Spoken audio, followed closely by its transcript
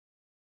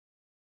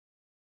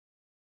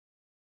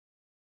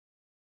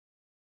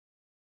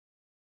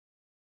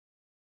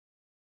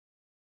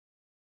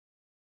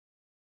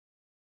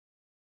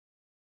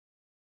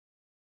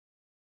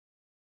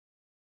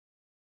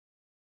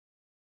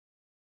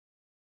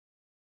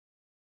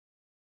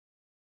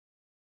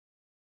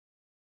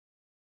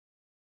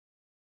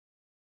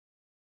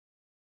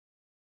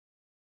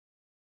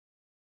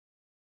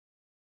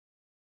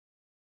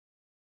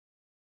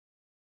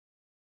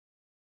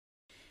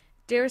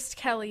Dearest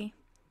Kelly,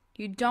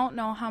 you don't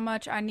know how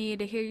much I need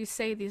to hear you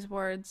say these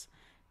words.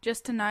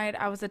 Just tonight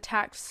I was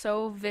attacked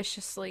so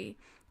viciously.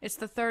 It's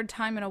the third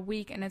time in a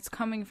week, and it's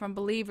coming from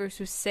believers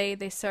who say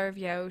they serve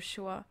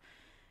Yahushua.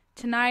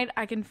 Tonight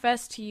I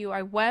confess to you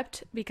I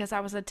wept because I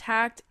was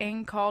attacked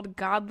and called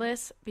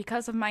godless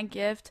because of my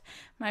gift,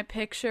 my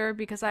picture,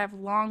 because I have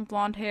long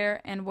blonde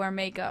hair and wear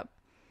makeup.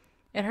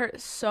 It hurt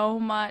so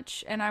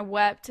much, and I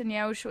wept, and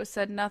Yahushua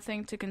said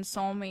nothing to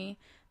console me.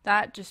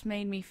 That just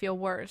made me feel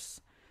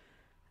worse.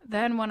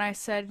 Then when I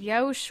said,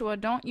 Yahushua,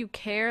 don't you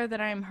care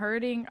that I am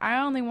hurting? I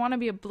only want to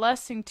be a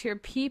blessing to your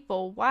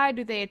people. Why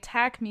do they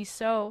attack me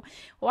so?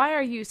 Why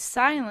are you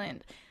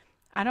silent?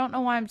 I don't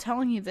know why I'm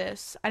telling you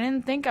this. I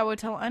didn't think I would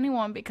tell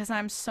anyone because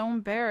I'm so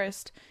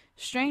embarrassed.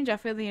 Strange, I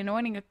feel the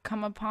anointing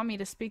come upon me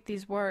to speak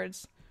these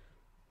words.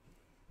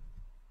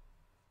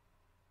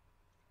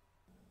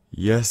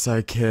 Yes,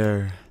 I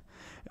care.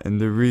 And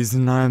the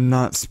reason I am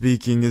not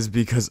speaking is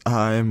because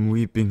I am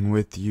weeping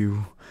with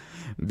you.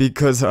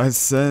 Because I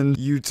send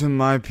you to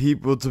my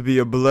people to be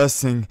a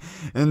blessing,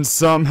 and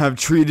some have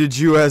treated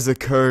you as a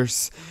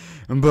curse.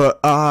 But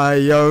I,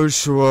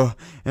 Yahushua,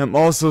 am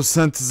also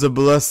sent as a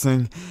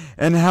blessing,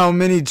 and how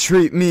many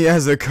treat me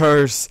as a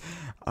curse.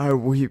 I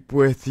weep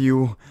with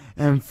you,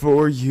 and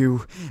for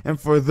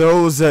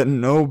those that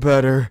know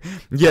better,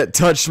 yet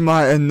touch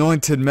my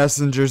anointed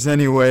messengers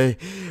anyway.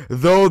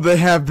 Though they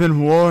have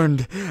been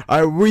warned,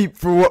 I weep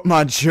for what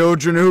my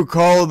children who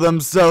call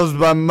themselves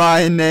by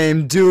my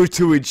name do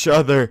to each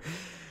other.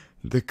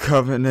 The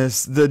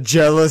covetness, the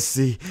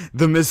jealousy,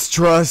 the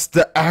mistrust,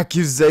 the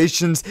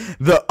accusations,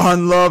 the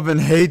unlove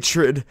and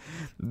hatred,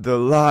 the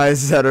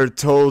lies that are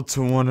told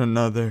to one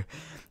another.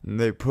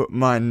 They put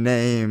my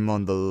name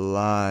on the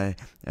lie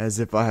as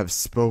if I have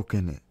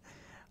spoken it.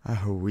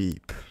 I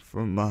weep,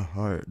 for my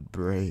heart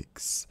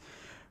breaks.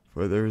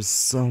 For there is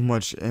so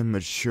much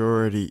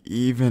immaturity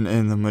even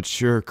in the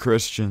mature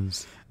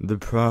Christians. The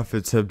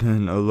prophets have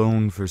been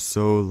alone for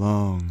so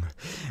long.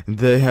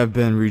 They have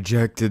been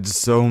rejected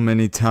so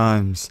many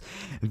times.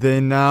 They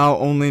now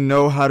only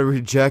know how to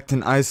reject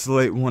and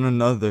isolate one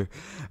another.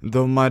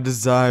 Though my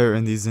desire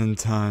in these end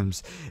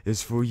times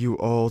is for you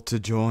all to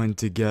join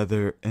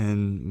together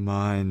in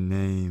my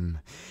name,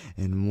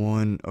 in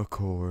one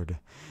accord.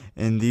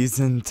 In these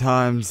end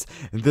times,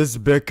 this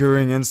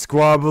bickering and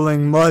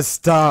squabbling must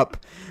stop.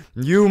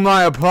 You,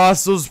 my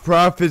apostles,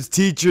 prophets,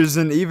 teachers,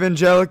 and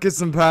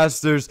evangelicals and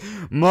pastors,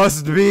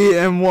 must be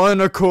in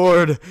one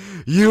accord.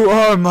 You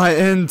are my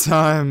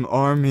end-time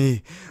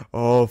army,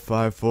 all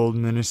fivefold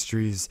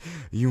ministries.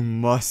 You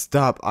must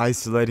stop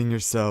isolating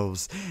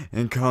yourselves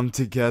and come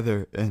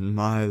together in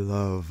my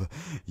love.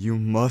 You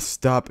must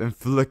stop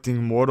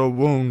inflicting mortal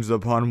wounds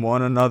upon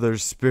one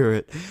another's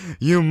spirit.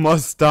 You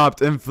must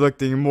stop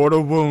inflicting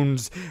mortal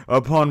wounds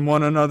upon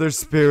one another's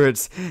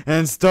spirits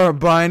and start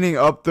binding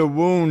up the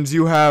wounds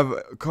you have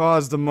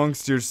caused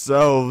amongst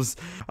yourselves.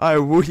 I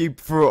weep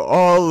for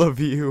all of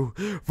you,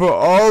 for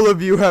all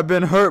of you have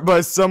been hurt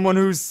by someone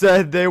who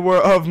said they were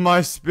of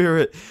my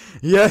spirit.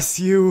 Yes,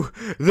 you,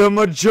 the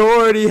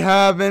majority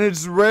have, and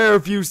it's rare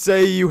if you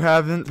say you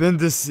haven't been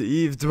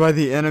deceived by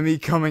the enemy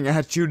coming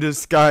at you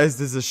disguised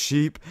as a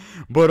sheep,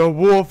 but a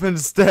wolf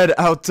instead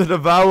out to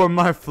devour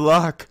my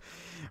flock.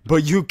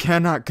 But you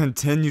cannot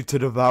continue to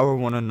devour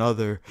one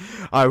another.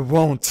 I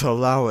won't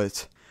allow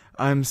it.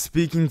 I am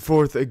speaking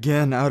forth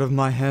again out of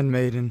my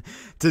handmaiden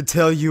to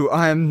tell you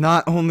I am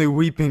not only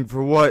weeping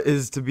for what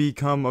is to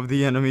become of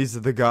the enemies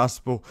of the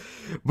gospel,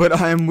 but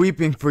I am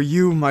weeping for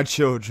you, my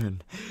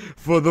children.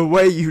 For the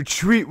way you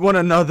treat one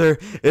another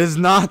is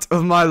not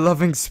of my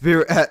loving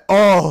spirit at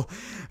all.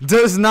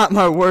 Does not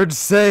my word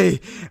say,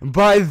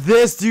 by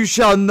this you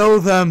shall know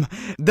them,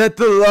 that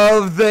the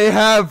love they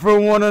have for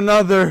one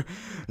another?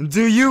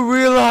 Do you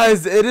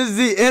realize it is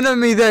the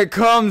enemy that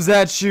comes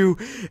at you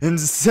and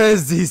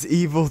says these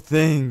evil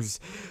things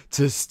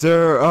to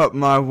stir up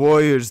my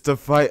warriors to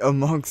fight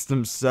amongst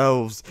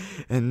themselves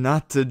and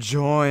not to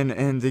join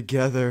in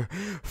together,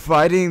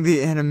 fighting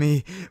the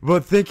enemy,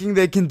 but thinking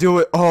they can do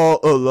it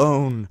all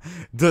alone?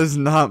 Does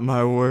not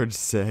my word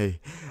say,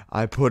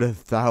 I put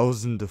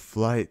 1,000 to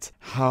flight?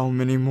 How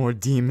many more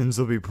demons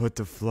will be put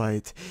to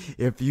flight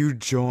if you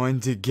join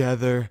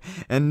together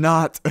and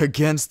not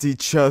against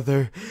each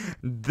other?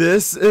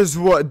 This is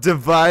what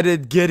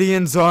divided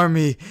Gideon's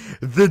army,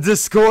 the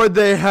discord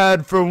they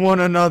had for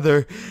one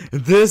another.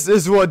 This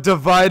is what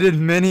divided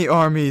many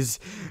armies.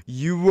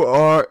 You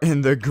are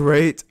in the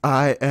great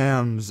I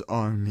Am's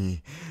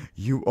army.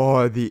 You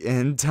are the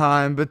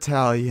end-time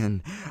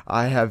battalion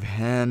I have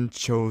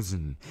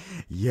hand-chosen.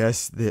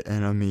 Yes, the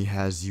enemy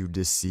has you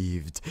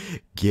deceived.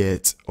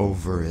 Get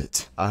over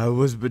it. I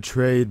was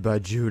betrayed by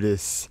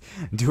Judas.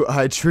 Do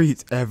I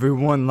treat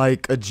everyone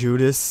like a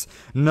Judas?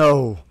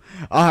 No.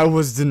 I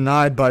was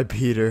denied by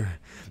Peter.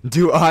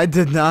 Do I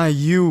deny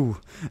you?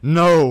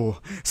 No.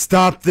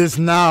 Stop this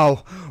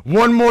now.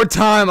 One more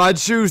time I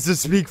choose to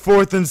speak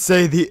forth and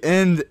say the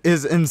end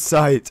is in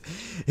sight.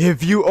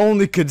 If you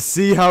only could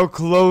see how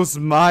close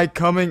my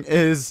coming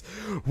is,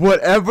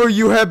 whatever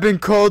you have been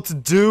called to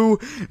do,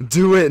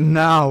 do it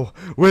now.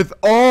 With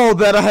all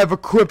that I have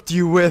equipped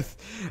you with,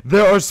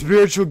 there are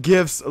spiritual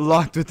gifts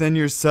locked within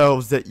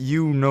yourselves that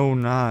you know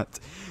not.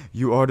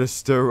 You are to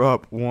stir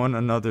up one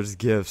another's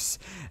gifts,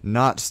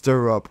 not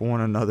stir up one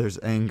another's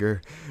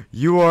anger.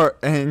 You are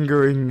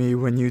angering me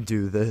when you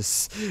do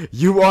this.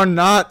 You are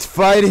not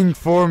fighting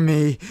for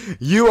me.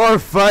 You are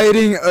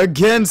fighting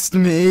against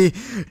me.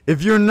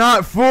 If you're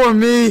not for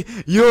me,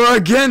 you're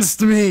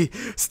against me.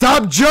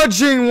 Stop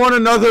judging one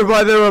another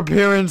by their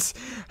appearance.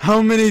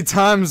 How many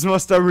times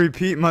must I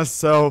repeat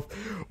myself?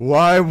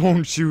 Why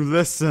won't you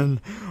listen?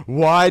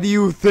 Why do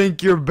you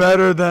think you're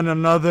better than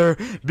another?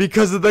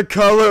 Because of the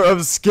color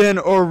of skin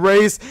or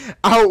race,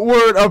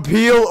 outward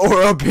appeal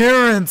or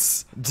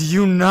appearance? Do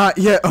you not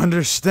yet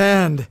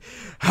understand?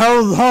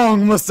 How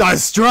long must I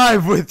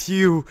strive with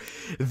you?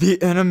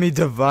 The enemy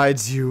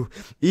divides you,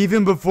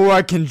 even before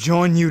I can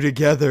join you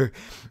together.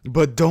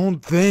 But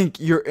don't think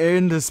you're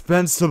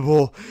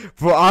indispensable,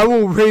 for I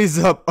will raise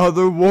up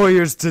other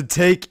warriors to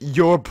take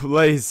your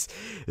place.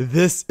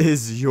 This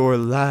is your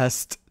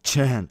last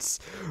chance.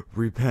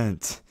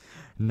 Repent.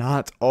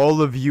 Not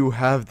all of you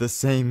have the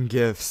same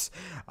gifts.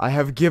 I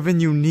have given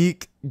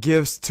unique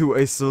gifts to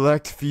a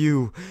select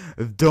few.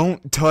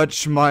 Don't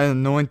touch my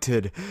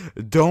anointed.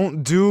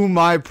 Don't do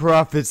my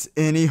prophets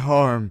any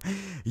harm.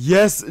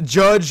 Yes,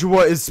 judge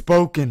what is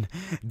spoken.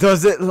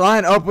 Does it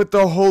line up with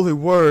the holy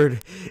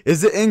word?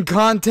 Is it in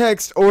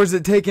context or is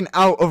it taken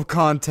out of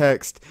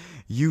context?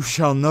 You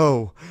shall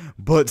know.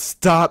 But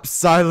stop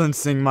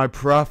silencing my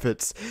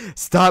prophets.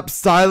 Stop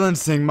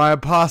silencing my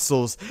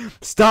apostles.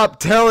 Stop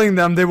telling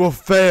them they will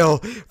fail,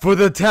 for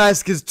the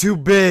task is too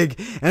big,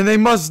 and they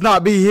must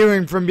not be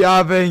hearing from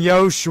Yahweh and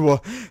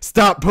YAHUSHUA.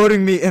 Stop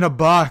putting me in a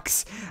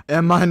box.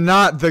 Am I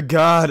not the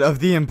God of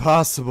the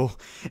impossible?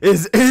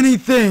 Is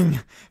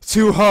anything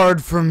too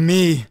hard for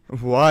me?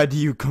 Why do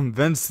you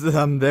convince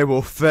them they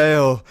will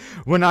fail,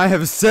 when I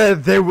have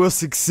said they will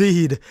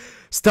succeed?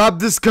 Stop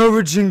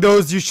discouraging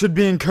those you should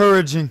be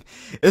encouraging.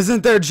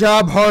 Isn't their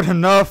job hard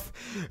enough?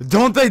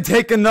 Don't they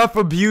take enough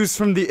abuse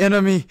from the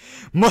enemy?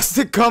 Must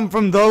it come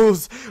from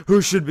those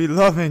who should be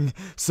loving,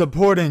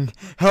 supporting,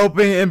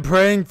 helping, and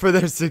praying for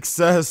their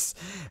success?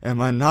 Am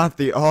I not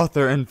the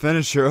author and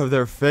finisher of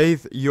their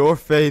faith, your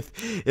faith?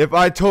 If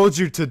I told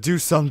you to do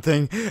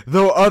something,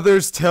 though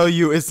others tell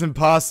you it's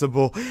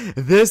impossible,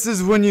 this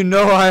is when you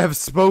know I have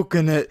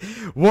spoken it.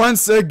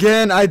 Once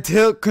again I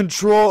took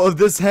control of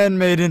this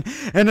handmaiden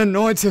and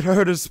anointed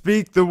her to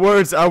speak the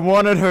words I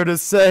wanted her to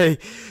say.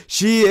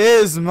 She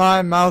is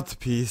my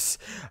mouthpiece.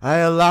 I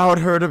allowed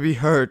her to be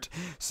hurt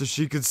so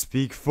she could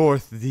speak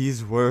forth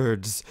these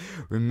words.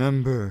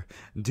 Remember,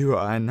 do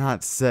I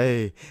not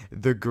say,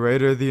 the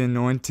greater the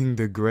anointing,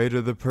 the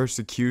greater the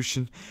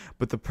persecution?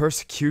 But the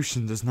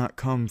persecution does not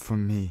come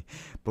from me,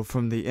 but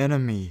from the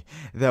enemy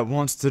that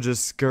wants to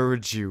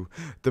discourage you.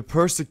 The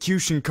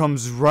persecution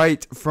comes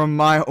right from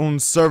my own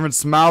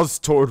servants' mouths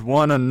toward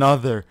one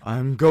another.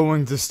 I'm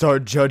going to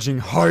start judging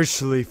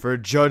harshly, for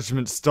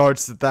judgment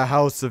starts at the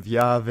house of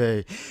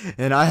Yahweh.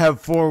 And I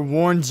have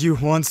forewarned you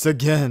once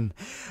again.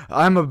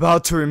 I'm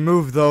about to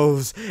remove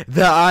those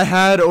that I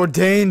had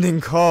ordained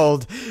and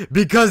called,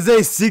 because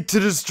they seek to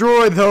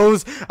destroy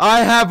those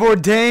I have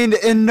ordained,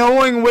 and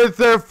knowing with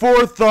their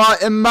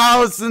forethought and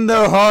malice in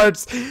their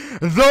hearts,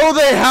 though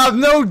they have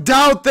no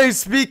doubt they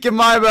speak in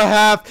my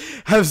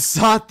behalf, have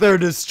sought their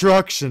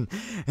destruction.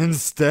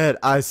 Instead,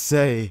 I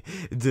say,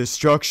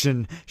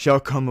 destruction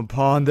shall come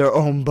upon their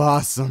own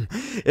bosom.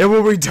 It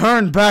will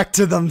return back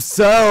to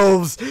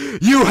themselves.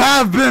 You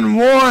have been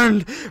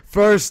warned.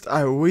 First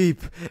I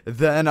weep,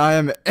 then I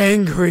am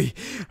angry.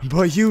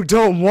 But you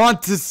don't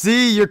want to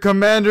see your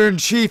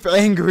commander-in-chief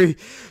angry.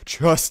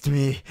 Trust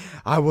me,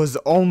 I was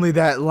only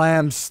that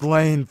lamb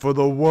slain for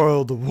the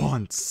world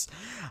once.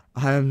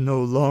 I am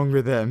no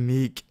longer that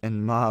meek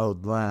and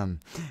mild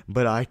lamb,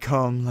 but I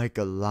come like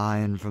a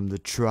lion from the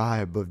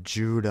tribe of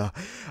Judah.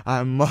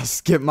 I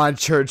must get my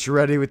church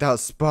ready without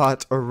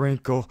spot or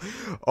wrinkle.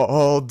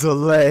 All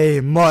delay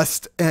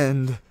must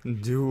end.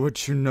 Do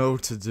what you know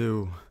to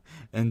do,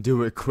 and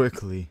do it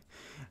quickly.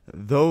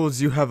 Those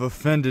you have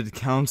offended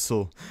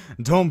counsel,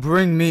 don't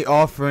bring me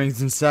offerings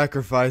and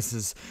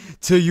sacrifices,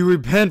 till you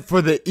repent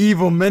for the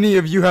evil many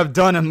of you have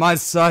done in my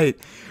sight.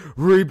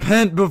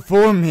 Repent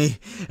before me,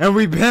 and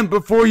repent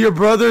before your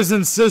brothers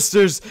and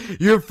sisters,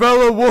 your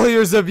fellow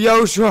warriors of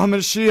Yahushua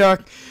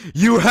Mashiach.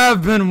 You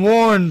have been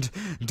warned.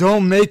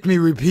 Don't make me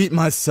repeat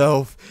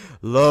myself.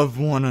 Love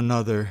one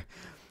another.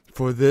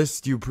 For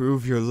this you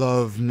prove your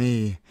love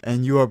me,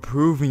 and you are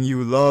proving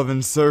you love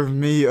and serve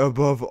me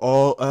above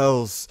all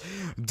else.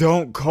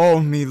 Don't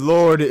call me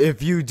Lord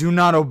if you do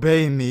not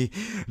obey me.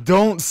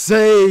 Don't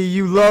say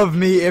you love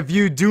me if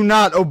you do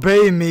not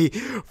obey me.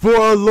 For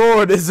a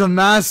Lord is a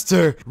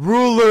master,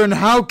 ruler, and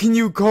how can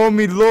you call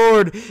me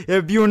Lord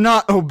if you're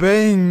not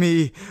obeying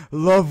me?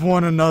 Love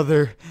one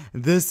another.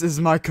 This is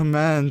my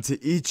command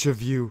to each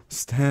of you.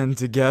 Stand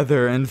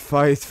together and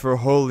fight for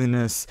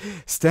holiness.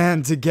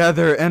 Stand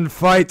together and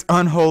fight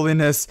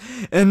unholiness.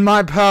 In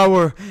my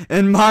power,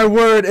 in my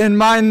word, in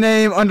my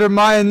name, under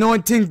my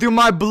anointing, through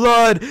my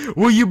blood,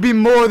 will you be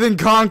more than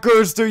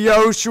conquerors through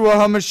YAHUSHUA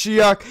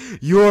HaMashiach,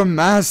 your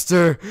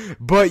master.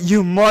 But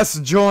you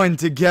must join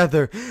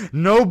together.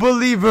 No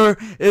believer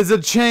is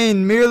a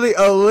chain, merely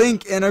a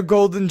link in a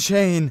golden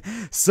chain.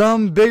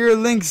 Some bigger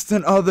links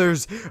than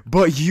others,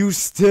 but you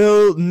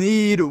still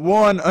need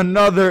one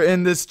another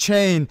in this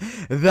chain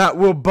that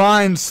will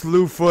bind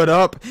Slewfoot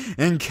up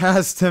and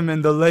cast him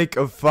in the lake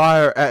of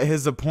fire at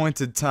his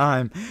appointed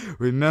time.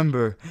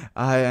 Remember,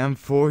 I am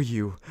for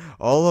you.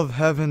 All of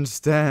heaven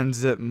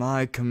stands at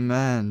my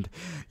command.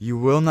 You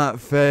will not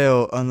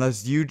fail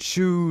unless you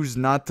choose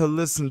not to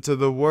listen to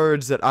the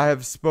words that I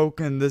have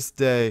spoken this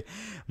day.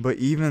 But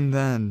even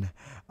then,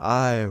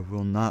 I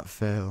will not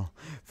fail,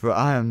 for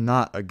I am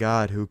not a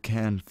God who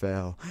can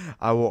fail.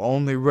 I will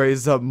only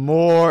raise up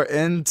more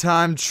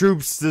end-time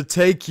troops to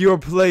take your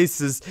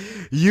places.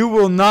 You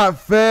will not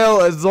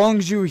fail as long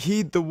as you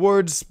heed the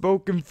words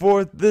spoken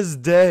forth this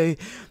day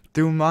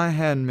through my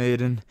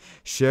handmaiden,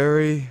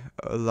 Sherry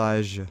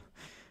Elijah.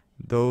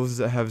 Those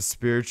that have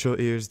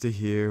spiritual ears to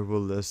hear will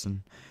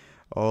listen.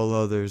 All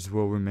others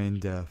will remain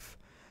deaf.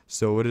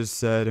 So it is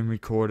said and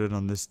recorded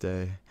on this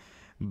day.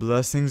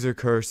 Blessings or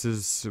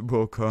curses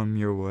will come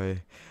your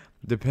way,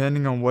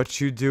 depending on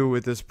what you do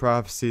with this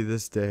prophecy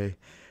this day.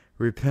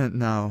 Repent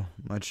now,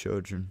 my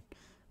children,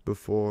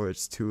 before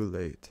it's too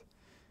late.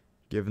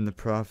 Given the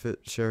prophet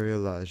Sherry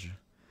Elijah,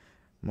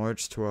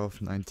 March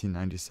 12,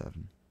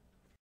 1997.